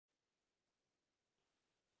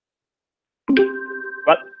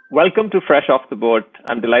Welcome to Fresh Off the Boat.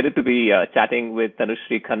 I'm delighted to be chatting with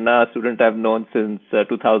Tanushree Khanna, a student I've known since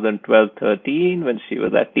 2012-13 when she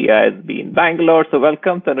was at TISB in Bangalore. So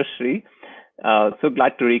welcome, Tanushree. So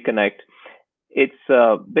glad to reconnect. It's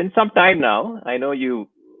been some time now. I know you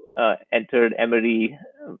entered Emory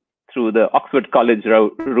through the Oxford College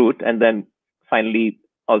route and then finally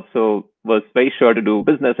also was very sure to do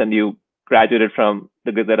business, and you graduated from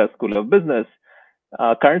the Goizueta School of Business.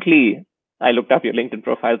 Currently, I looked up your LinkedIn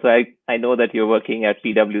profile, so I know that you're working at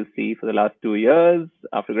PwC for the last 2 years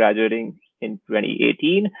after graduating in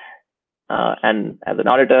 2018. And as an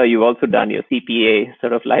auditor, you've also done your CPA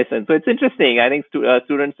sort of license. So it's interesting. I think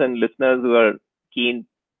students and listeners who are keen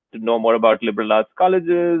to know more about liberal arts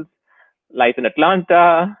colleges, life in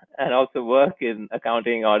Atlanta, and also work in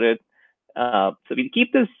accounting audit. So we'll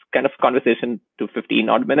keep this kind of conversation to 15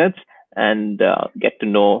 odd minutes and get to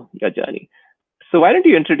know your journey. So why don't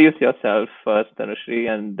you introduce yourself first, Tanushree,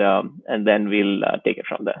 and then we'll take it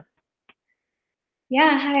from there.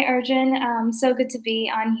 Yeah, hi Arjun. So good to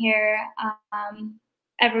be on here.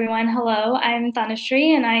 Everyone, hello. I'm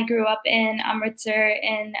Tanushree, and I grew up in Amritsar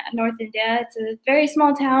in North India. It's a very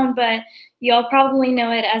small town, but you'll probably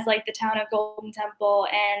know it as like the town of Golden Temple.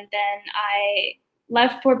 And then I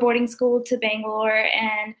left for boarding school to Bangalore,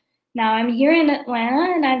 and now I'm here in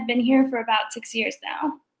Atlanta, and I've been here for about 6 years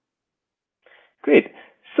now. Great.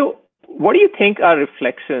 So what do you think are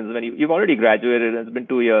reflections when you've already graduated and it's been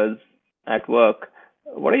 2 years at work?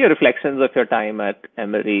 What are your reflections of your time at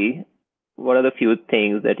Emory? What are the few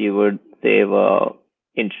things that you would say were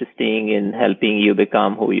interesting in helping you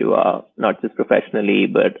become who you are, not just professionally,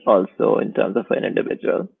 but also in terms of an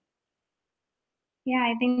individual? Yeah,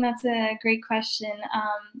 I think that's a great question.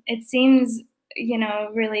 It seems,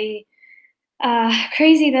 really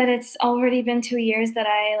crazy that it's already been 2 years that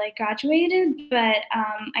I like graduated, but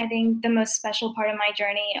I think the most special part of my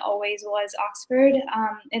journey always was Oxford.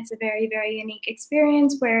 It's a very, very unique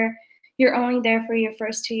experience where you're only there for your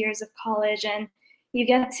first 2 years of college, and you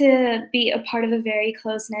get to be a part of a very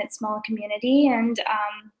close-knit small community and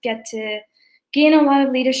get to gain a lot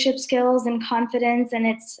of leadership skills and confidence, and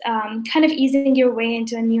it's kind of easing your way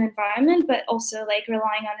into a new environment, but also like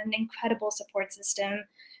relying on an incredible support system.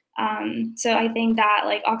 So I think that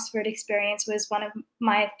like Oxford experience was one of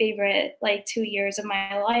my favorite like 2 years of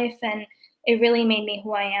my life, and it really made me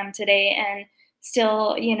who I am today, and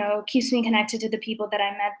still, keeps me connected to the people that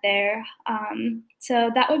I met there.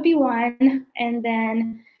 So that would be one. And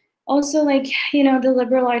then also like, the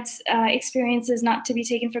liberal arts experience is not to be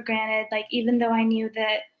taken for granted. Like, even though I knew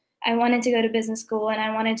that I wanted to go to business school and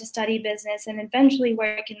I wanted to study business and eventually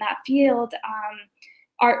work in that field,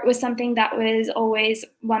 art was something that was always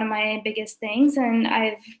one of my biggest things, and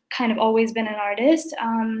I've kind of always been an artist.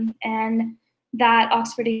 And that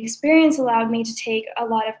Oxford experience allowed me to take a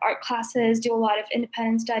lot of art classes, do a lot of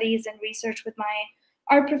independent studies and research with my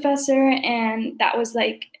art professor, and that was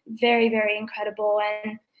like very, very incredible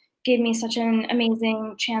and gave me such an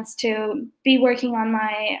amazing chance to be working on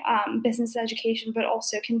my business education, but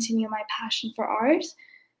also continue my passion for art.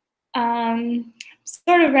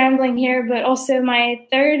 Sort of rambling here, but also my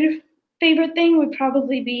third favorite thing would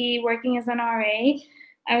probably be working as an RA.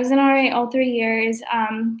 I was an RA all 3 years.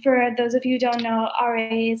 For those of you who don't know, RA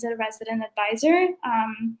is a resident advisor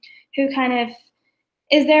who kind of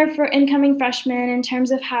is there for incoming freshmen in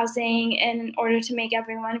terms of housing in order to make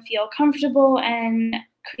everyone feel comfortable and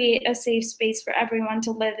create a safe space for everyone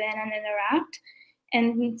to live in and interact.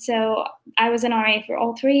 And so I was an RA for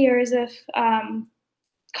all 3 years of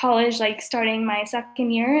college, like starting my second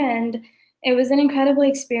year, and it was an incredible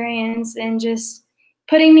experience and just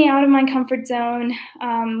putting me out of my comfort zone,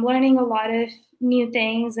 learning a lot of new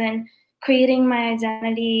things and creating my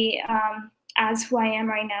identity as who I am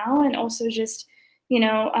right now, and also just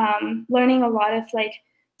learning a lot of like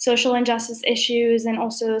social injustice issues and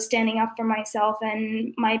also standing up for myself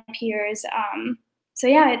and my peers. So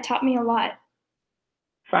yeah, it taught me a lot.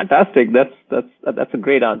 Fantastic. That's a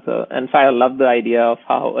great answer. And I love the idea of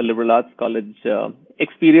how a liberal arts college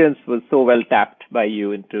experience was so well tapped by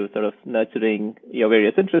you into sort of nurturing your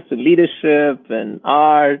various interests in leadership and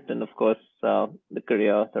art, and of course the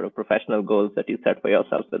career sort of professional goals that you set for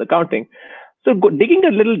yourself with accounting. So digging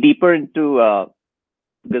a little deeper into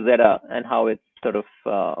Goizueta and how it's sort of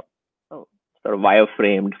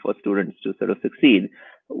wireframed for students to sort of succeed.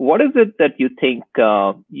 What is it that you think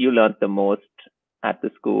you learned the most at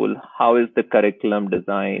the school? How is the curriculum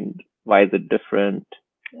designed? Why is it different?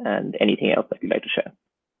 And anything else that you'd like to share?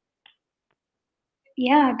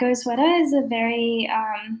 Yeah, Goizueta is a very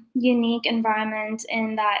unique environment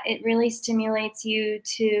in that it really stimulates you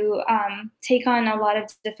to take on a lot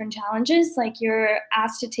of different challenges. Like you're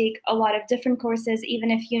asked to take a lot of different courses, even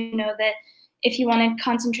if you know that if you want to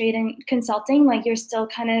concentrate in consulting, like you're still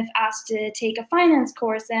kind of asked to take a finance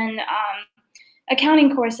course and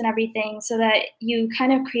accounting course and everything so that you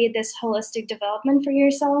kind of create this holistic development for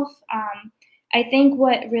yourself. I think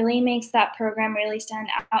what really makes that program really stand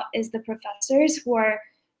out is the professors who are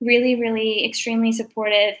really, really extremely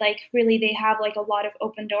supportive. Like, really, they have like a lot of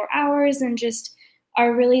open door hours and just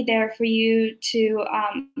are really there for you to,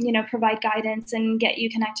 provide guidance and get you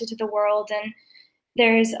connected to the world. And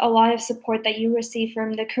there's a lot of support that you receive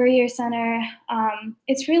from the Career Center.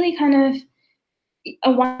 It's really kind of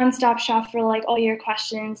a one-stop shop for like all your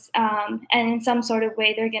questions, and in some sort of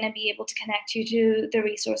way they're going to be able to connect you to the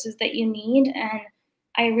resources that you need. And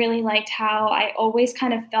I really liked how I always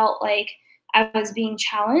kind of felt like I was being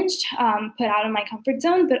challenged, put out of my comfort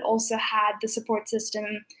zone, but also had the support system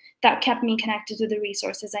that kept me connected to the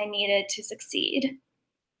resources I needed to succeed.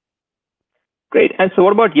 Great. And so,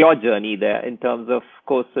 what about your journey there in terms of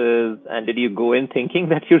courses? And did you go in thinking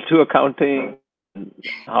that you'll do accounting?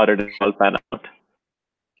 How did it all pan out?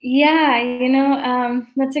 Yeah,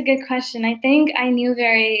 that's a good question. I think I knew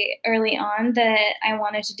very early on that I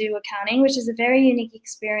wanted to do accounting, which is a very unique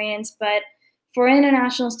experience. But for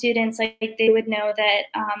international students, like they would know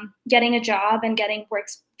that getting a job and getting work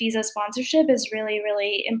visa sponsorship is really,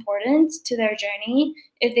 really important to their journey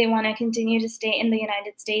if they want to continue to stay in the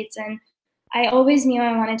United States. And I always knew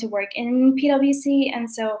I wanted to work in PwC, and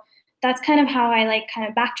so that's kind of how I like kind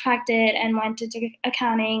of backtracked it and went to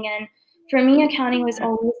accounting. And for me, accounting was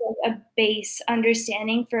always like a base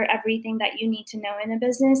understanding for everything that you need to know in a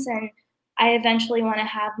business. And I eventually want to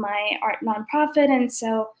have my art nonprofit. And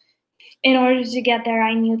so in order to get there,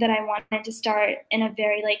 I knew that I wanted to start in a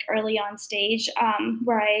very like early on stage,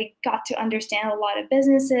 where I got to understand a lot of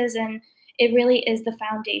businesses, and it really is the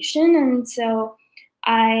foundation. And so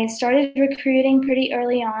I started recruiting pretty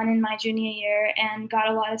early on in my junior year and got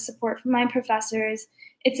a lot of support from my professors.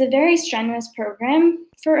 It's a very strenuous program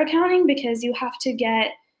for accounting because you have to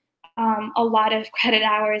get a lot of credit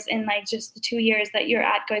hours in like just the 2 years that you're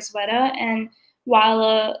at Goizueta. And while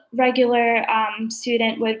a regular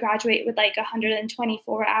student would graduate with like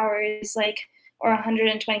 124 hours, like or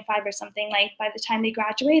 125 or something, like by the time they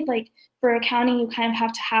graduate, like for accounting, you kind of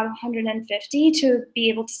have to have 150 to be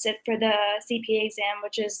able to sit for the CPA exam,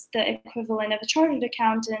 which is the equivalent of a chartered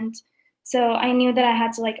accountant. So I knew that I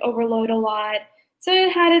had to like overload a lot. So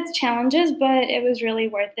it had its challenges, but it was really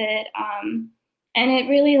worth it. And it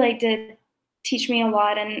really like did teach me a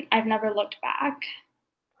lot, and I've never looked back.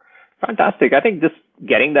 Fantastic. I think just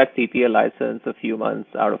getting that CPA license a few months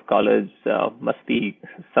out of college must be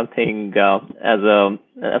something as a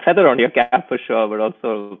feather on your cap for sure, but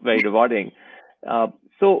also very rewarding. Uh,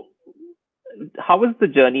 so, how was the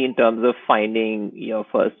journey in terms of finding your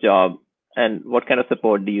first job, and what kind of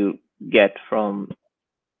support do you get from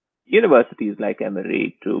universities like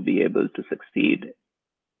Emory to be able to succeed?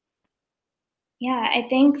 Yeah, I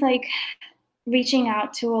think like reaching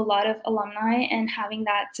out to a lot of alumni and having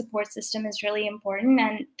that support system is really important,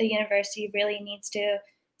 and the university really needs to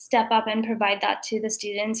step up and provide that to the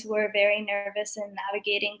students who are very nervous in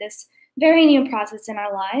navigating this very new process in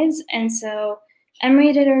our lives. And so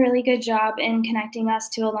Emory did a really good job in connecting us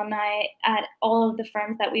to alumni at all of the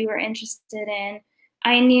firms that we were interested in.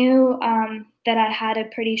 I knew that I had a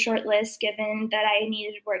pretty short list given that I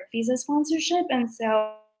needed work visa sponsorship, and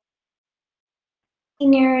so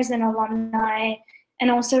seniors and alumni and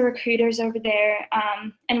also recruiters over there.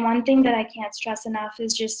 And one thing that I can't stress enough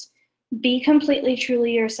is just be completely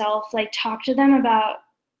truly yourself. Like talk to them about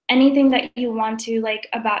anything that you want to, like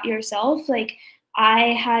about yourself. Like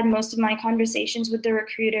I had most of my conversations with the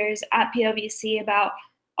recruiters at PwC about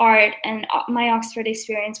art and my Oxford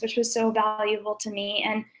experience, which was so valuable to me.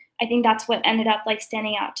 And I think that's what ended up like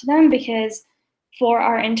standing out to them, because for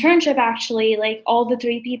our internship, actually, like all the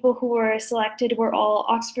three people who were selected were all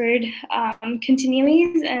Oxford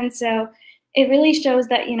continuees. And so it really shows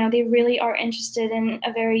that, they really are interested in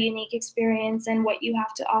a very unique experience and what you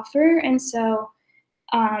have to offer. And so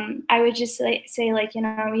I would just say like,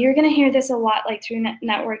 you're going to hear this a lot, like through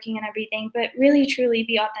networking and everything, but really, truly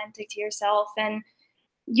be authentic to yourself. And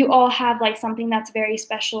you all have like something that's very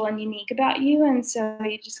special and unique about you. And so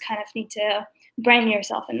you just kind of need to brand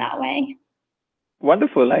yourself in that way.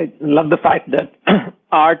 Wonderful. I love the fact that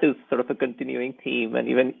art is sort of a continuing theme, and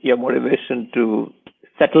even your motivation to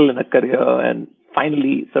settle in a career and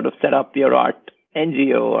finally sort of set up your art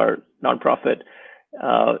NGO or nonprofit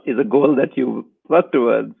is a goal that you work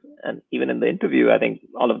towards. and even in the interview, I think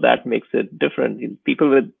all of that makes it different. People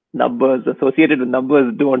with numbers associated with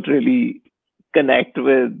numbers don't really connect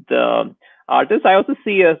with artists. I also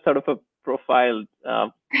see a sort of a profile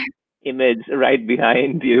image right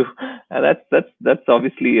behind you. And that's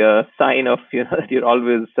obviously a sign of that you're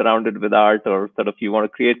always surrounded with art, or sort of you want to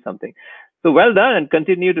create something. So well done, and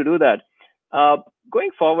continue to do that. Uh,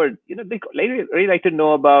 Going forward, they really like to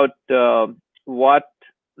know about what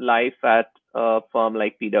life at a firm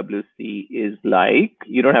like PwC is like.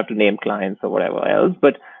 You don't have to name clients or whatever else,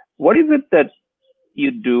 but what is it that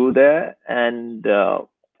you do there, and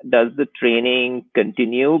does the training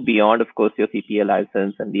continue beyond, of course, your CPA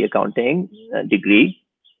license and the accounting degree?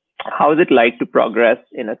 How is it like to progress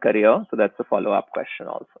in a career? So that's a follow-up question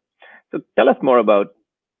also. So tell us more about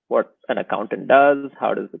what an accountant does,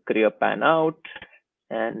 how does the career pan out,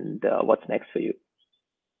 and what's next for you?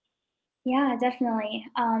 Yeah, definitely.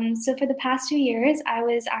 So for the past 2 years, I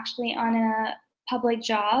was actually on a public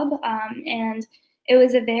job, and it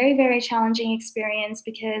was a very, very challenging experience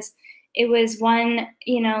because it was one,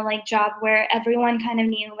 like job where everyone kind of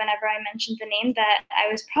knew whenever I mentioned the name that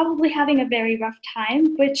I was probably having a very rough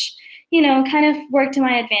time, which, kind of worked to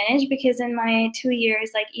my advantage because in my 2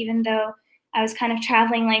 years, like even though I was kind of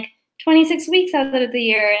traveling like 26 weeks out of the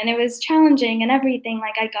year and it was challenging and everything,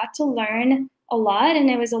 like I got to learn a lot and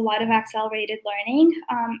it was a lot of accelerated learning.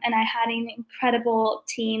 And I had an incredible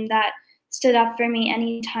team that stood up for me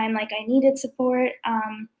anytime like I needed support.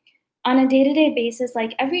 On a day-to-day basis,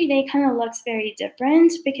 like every day kind of looks very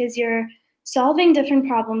different because you're solving different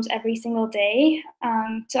problems every single day.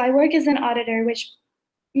 So I work as an auditor, which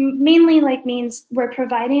mainly like means we're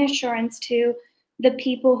providing assurance to the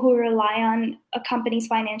people who rely on a company's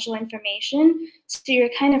financial information. So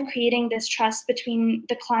you're kind of creating this trust between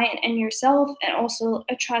the client and yourself, and also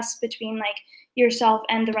a trust between like yourself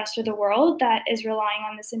and the rest of the world that is relying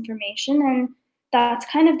on this information. And that's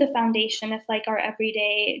kind of the foundation of like our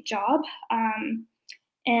everyday job.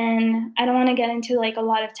 And I don't want to get into like a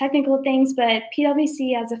lot of technical things, but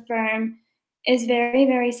PwC as a firm is very,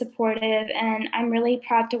 very supportive, and I'm really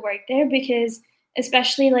proud to work there because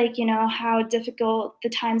especially like, how difficult the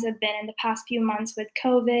times have been in the past few months with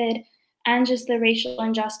COVID and just the racial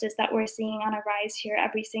injustice that we're seeing on a rise here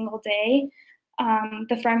every single day.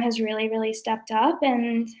 The firm has really, really stepped up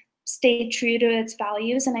and stayed true to its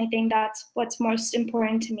values. And I think that's what's most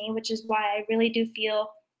important to me, which is why I really do feel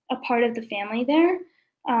a part of the family there.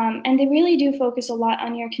 And they really do focus a lot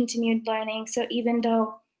on your continued learning. So even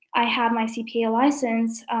though I have my CPA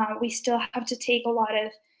license, we still have to take a lot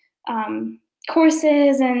of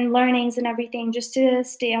courses and learnings and everything just to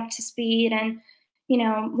stay up to speed and,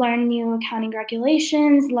 learn new accounting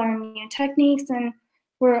regulations, learn new techniques, and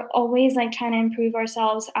we're always like trying to improve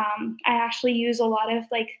ourselves. I actually use a lot of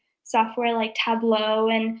like software like Tableau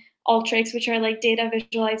and Ultrix, which are like data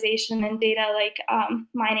visualization and data like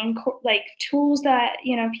mining like tools that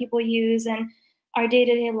people use in our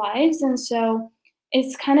day-to-day lives. And so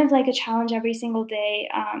it's kind of like a challenge every single day,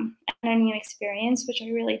 and a new experience, which I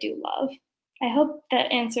really do love. I hope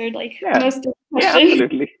that answered like Yeah, most of the yeah, questions.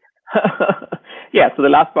 absolutely. Yeah, so the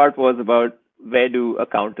last part was about where do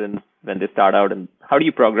accountants, when they start out, and how do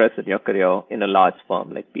you progress in your career in a large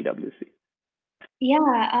firm like PwC?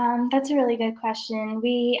 Yeah, that's a really good question.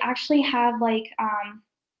 We actually have like,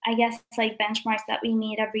 I guess like benchmarks that we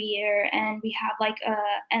meet every year, and we have like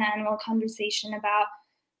an annual conversation about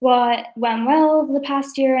what went well the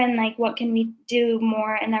past year and like what can we do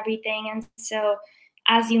more and everything. And so,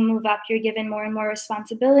 as you move up, you're given more and more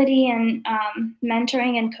responsibility, and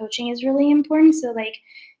mentoring and coaching is really important. So like,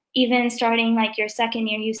 even starting like your second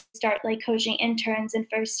year, you start like coaching interns and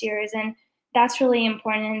first years, and that's really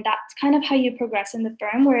important. And that's kind of how you progress in the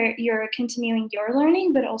firm, where you're continuing your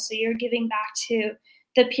learning, but also you're giving back to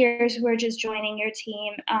the peers who are just joining your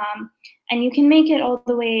team. And you can make it all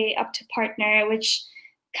the way up to partner, which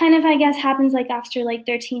kind of, I guess, happens like after like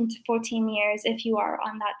 13 to 14 years if you are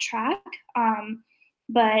on that track.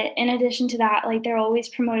 But in addition to that, like they're always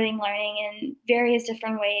promoting learning in various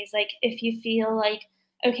different ways. Like if you feel like,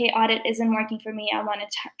 okay, audit isn't working for me, I want to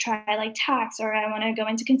try like tax, or I want to go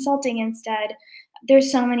into consulting instead.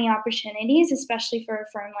 There's so many opportunities, especially for a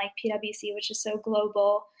firm like PwC, which is so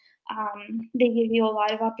global. They give you a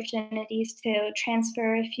lot of opportunities to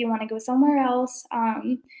transfer if you want to go somewhere else.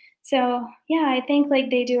 So yeah, I think like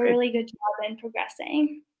they do a Great. really good job in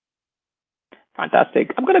progressing.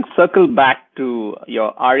 Fantastic. I'm going to circle back to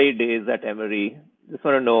your RA days at Emory. Just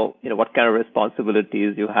want to know, what kind of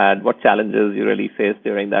responsibilities you had, what challenges you really faced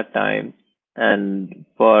during that time. And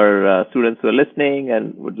for students who are listening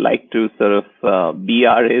and would like to sort of be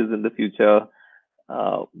RAs in the future,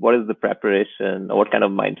 what is the preparation, or what kind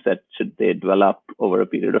of mindset should they develop over a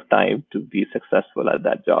period of time to be successful at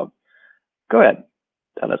that job? Go ahead,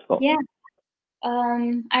 tell us more. Yeah.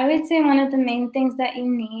 I would say one of the main things that you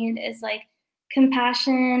need is like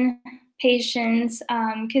compassion, patience,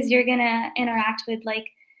 because you're gonna interact with like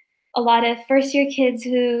a lot of first year kids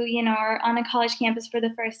who, are on a college campus for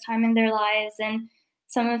the first time in their lives. And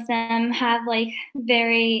some of them have like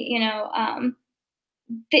very,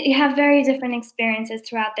 they have very different experiences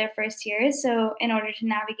throughout their first years. So in order to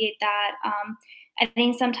navigate that, I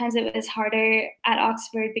think sometimes it was harder at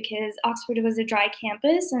Oxford because Oxford was a dry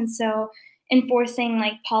campus, and so enforcing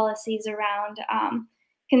like policies around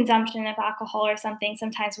consumption of alcohol or something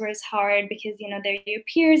sometimes was hard because they're your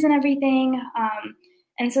peers and everything.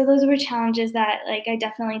 And so those were challenges that like I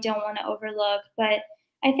definitely don't want to overlook, but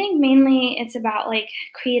I think mainly it's about like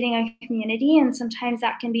creating a community, and sometimes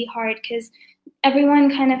that can be hard because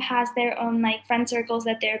everyone kind of has their own like friend circles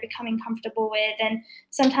that they're becoming comfortable with, and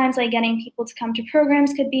sometimes like getting people to come to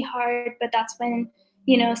programs could be hard, but that's when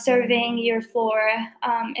surveying your floor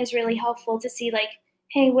is really helpful to see like,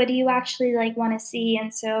 hey, what do you actually like want to see?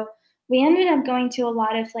 And so we ended up going to a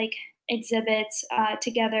lot of like exhibits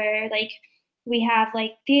together. Like we have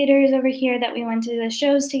like theaters over here that we went to the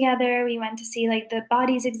shows together. We went to see like the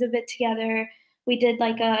bodies exhibit together. We did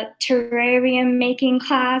like a terrarium making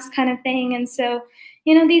class kind of thing. And so,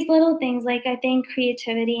 these little things, like I think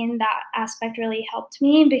creativity in that aspect really helped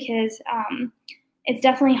me because it's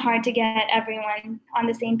definitely hard to get everyone on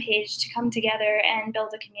the same page to come together and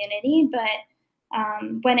build a community.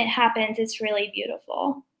 But when it happens, it's really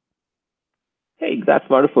beautiful. Hey, that's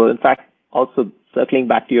wonderful. In fact, also circling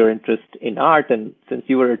back to your interest in art, and since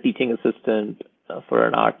you were a teaching assistant for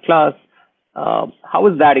an art class, how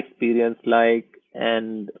was that experience like?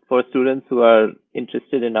 And for students who are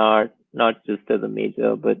interested in art, not just as a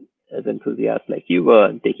major, but as enthusiasts like you were,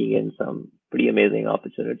 and taking in some pretty amazing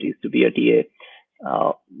opportunities to be a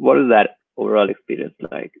TA, what is that overall experience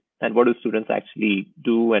like? And what do students actually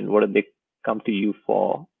do, and what do they come to you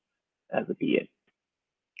for as a TA?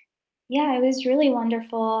 Yeah, it was really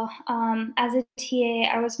wonderful. As a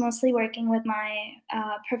TA, I was mostly working with my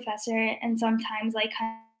professor, and sometimes like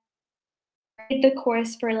kind of the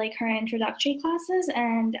course for like her introductory classes,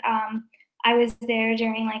 and I was there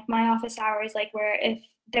during like my office hours, like where if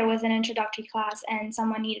there was an introductory class and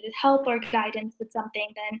someone needed help or guidance with something,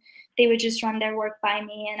 then they would just run their work by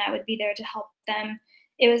me, and I would be there to help them.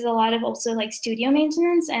 It was a lot of also like studio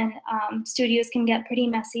maintenance, and studios can get pretty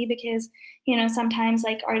messy because sometimes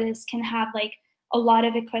like artists can have like a lot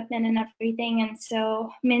of equipment and everything, and so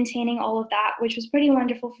maintaining all of that, which was pretty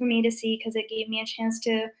wonderful for me to see because it gave me a chance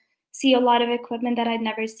to see a lot of equipment that I'd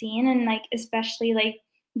never seen, and like especially like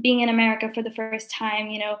being in America for the first time,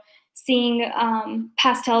 seeing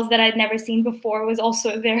pastels that I'd never seen before was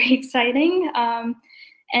also very exciting.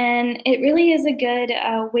 And it really is a good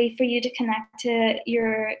way for you to connect to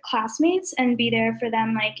your classmates and be there for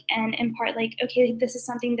them, like, and impart, like, okay, this is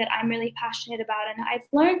something that I'm really passionate about and I've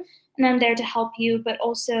learned, and I'm there to help you, but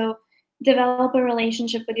also develop a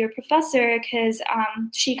relationship with your professor because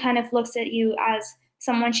she kind of looks at you as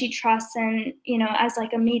someone she trusts and, as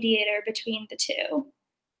like a mediator between the two.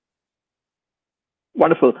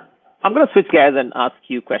 Wonderful. I'm going to switch gears and ask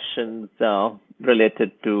you questions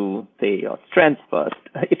related to, say, your strengths first.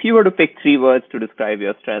 If you were to pick three words to describe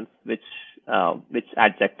your strengths, which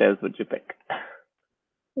adjectives would you pick?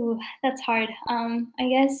 Ooh, that's hard. I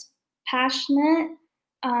guess passionate,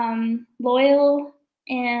 loyal,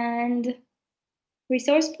 and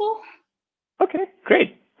resourceful. Okay,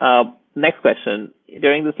 great. Next question.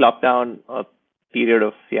 During this lockdown period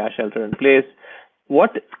of shelter in place,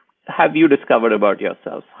 what have you discovered about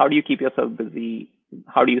yourself? How do you keep yourself busy?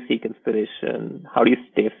 How do you seek inspiration? How do you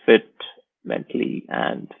stay fit mentally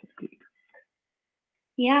and physically?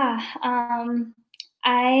 Yeah,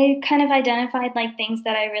 I kind of identified like things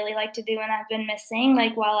that I really like to do and I've been missing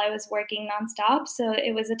like while I was working nonstop. So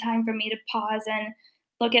it was a time for me to pause and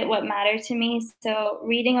look at what mattered to me. So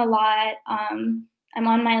reading a lot. I'm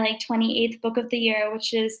on my like 28th book of the year,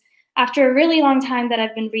 which is after a really long time that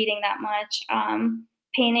I've been reading that much.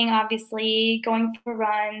 Painting, obviously, going for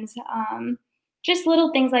runs, just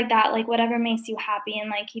little things like that, like whatever makes you happy and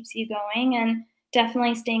like keeps you going. And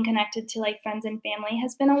definitely staying connected to like friends and family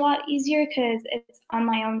has been a lot easier because it's on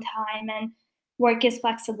my own time and work is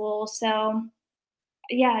flexible. So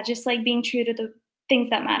yeah, just like being true to the things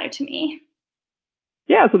that matter to me.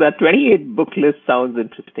 Yeah, so that 28 book list sounds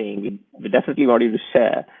interesting. We definitely want you to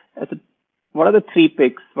share. As a, what are the three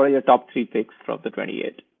picks? What are your top three picks from the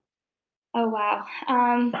 28? Oh wow.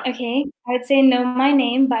 Okay, I would say Know My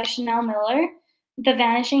Name by Chanel Miller, The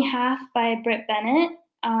Vanishing Half by Britt Bennett.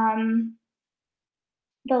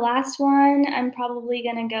 The last one, I'm probably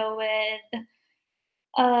gonna go with,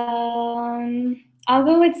 I'll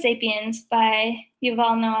go with Sapiens by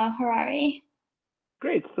Yuval Noah Harari.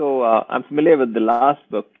 Great. So I'm familiar with the last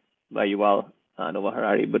book by Yuval Noah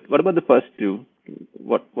Harari, but what about the first two?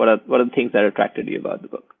 What are the things that attracted you about the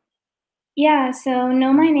book? Yeah, so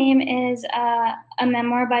Know My Name is a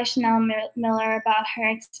memoir by Chanel Miller about her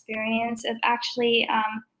experience of actually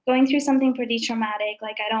going through something pretty traumatic.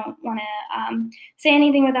 Like, I don't want to say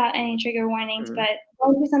anything without any trigger warnings, Mm-hmm. but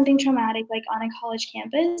going through something traumatic, like on a college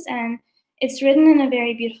campus. And it's written in a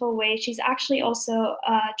very beautiful way. She's actually also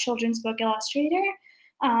a children's book illustrator.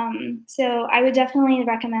 So I would definitely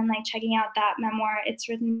recommend like checking out that memoir. It's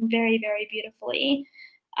written very, very beautifully.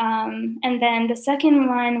 And then the second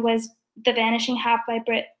one was The Vanishing Half by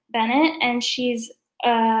Britt Bennett, and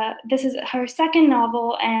this is her second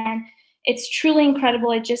novel, and it's truly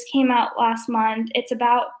incredible. It just came out last month. It's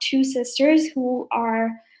about two sisters who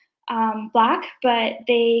are Black, but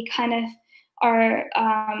they kind of are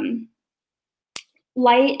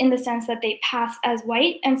light in the sense that they pass as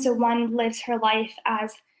white, and so one lives her life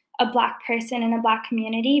as a Black person in a Black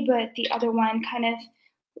community, but the other one kind of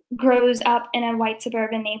grows up in a white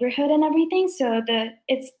suburban neighborhood and everything. So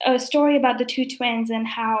it's a story about the two twins and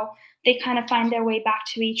how they kind of find their way back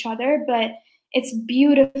to each other. But it's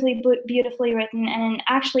beautifully written, and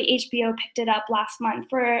actually HBO picked it up last month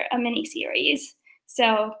for a mini series.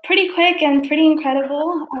 So pretty quick and pretty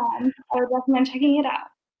incredible. I would recommend checking it out.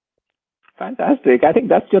 Fantastic. I think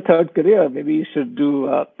that's your third career. Maybe you should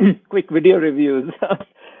do quick video reviews.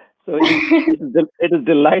 So it is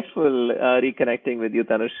delightful reconnecting with you,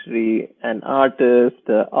 Tanushree, an artist,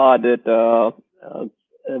 auditor,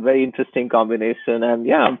 a very interesting combination, and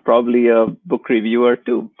yeah, I'm probably a book reviewer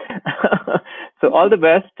too. So all the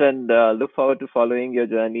best, and look forward to following your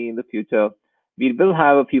journey in the future. We will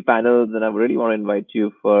have a few panels, and I really want to invite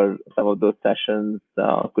you for some of those sessions.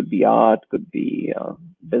 Could be art, could be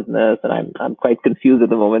business, and I'm quite confused at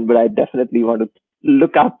the moment, but I definitely want to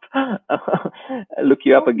look up, look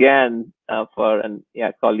you up again and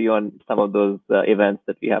yeah, call you on some of those events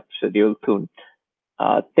that we have scheduled soon.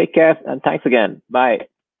 Take care and thanks again. Bye.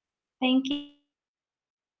 Thank you.